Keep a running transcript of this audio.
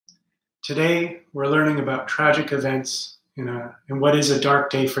Today, we're learning about tragic events in what is a dark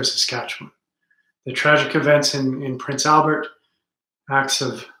day for Saskatchewan. The tragic events in Prince Albert, acts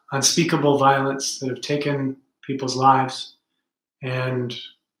of unspeakable violence that have taken people's lives, and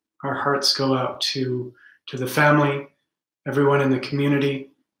our hearts go out to the family, everyone in the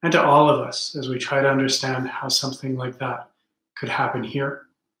community, and to all of us as we try to understand how something like that could happen here.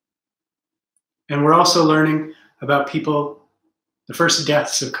 And we're also learning about the first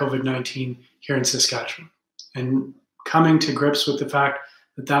deaths of COVID-19 here in Saskatchewan, and coming to grips with the fact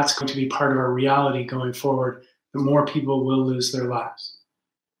that that's going to be part of our reality going forward, that more people will lose their lives.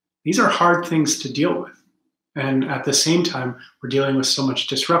 These are hard things to deal with. And at the same time, we're dealing with so much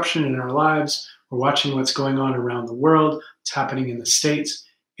disruption in our lives. We're watching what's going on around the world, what's happening in the States.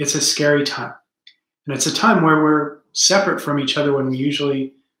 It's a scary time. And it's a time where we're separate from each other when we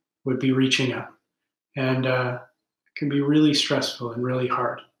usually would be reaching out. And it can be really stressful and really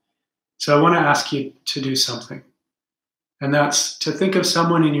hard. So I want to ask you to do something. And that's to think of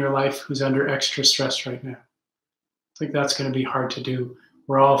someone in your life who's under extra stress right now. I think that's going to be hard to do.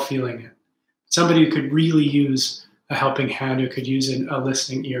 We're all feeling it. Somebody who could really use a helping hand, who could use a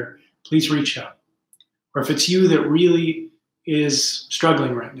listening ear, please reach out. Or if it's you that really is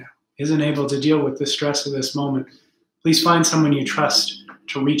struggling right now, isn't able to deal with the stress of this moment, please find someone you trust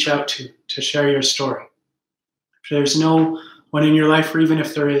to reach out to share your story. If there's no one in your life, or even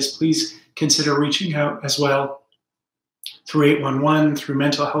if there is, please consider reaching out as well through 811, through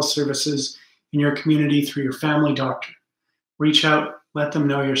mental health services in your community, through your family doctor. Reach out, let them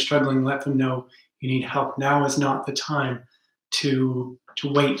know you're struggling, let them know you need help. Now is not the time to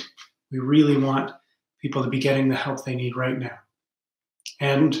wait. We really want people to be getting the help they need right now.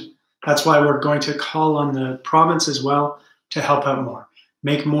 And that's why we're going to call on the province as well to help out more.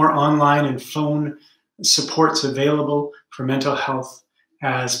 Make more online and phone supports available for mental health.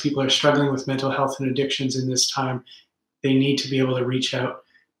 As people are struggling with mental health and addictions in this time, they need to be able to reach out,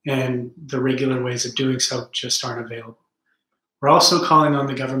 and the regular ways of doing so just aren't available. We're also calling on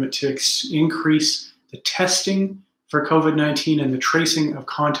the government to increase the testing for COVID-19 and the tracing of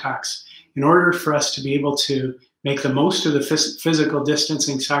contacts in order for us to be able to make the most of the physical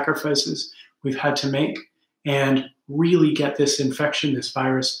distancing sacrifices we've had to make and really get this infection, this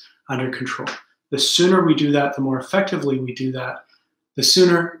virus, under control. The sooner we do that, the more effectively we do that, the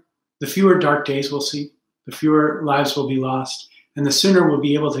fewer dark days we'll see, the fewer lives will be lost, and the sooner we'll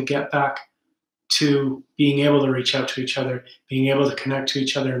be able to get back to being able to reach out to each other, being able to connect to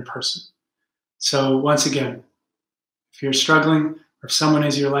each other in person. So once again, if you're struggling, or if someone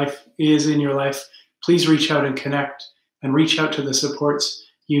is in your life, please reach out and connect, and reach out to the supports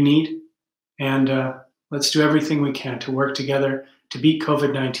you need. And let's do everything we can to work together to beat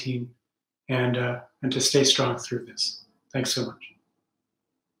COVID-19 and to stay strong through this. Thanks so much.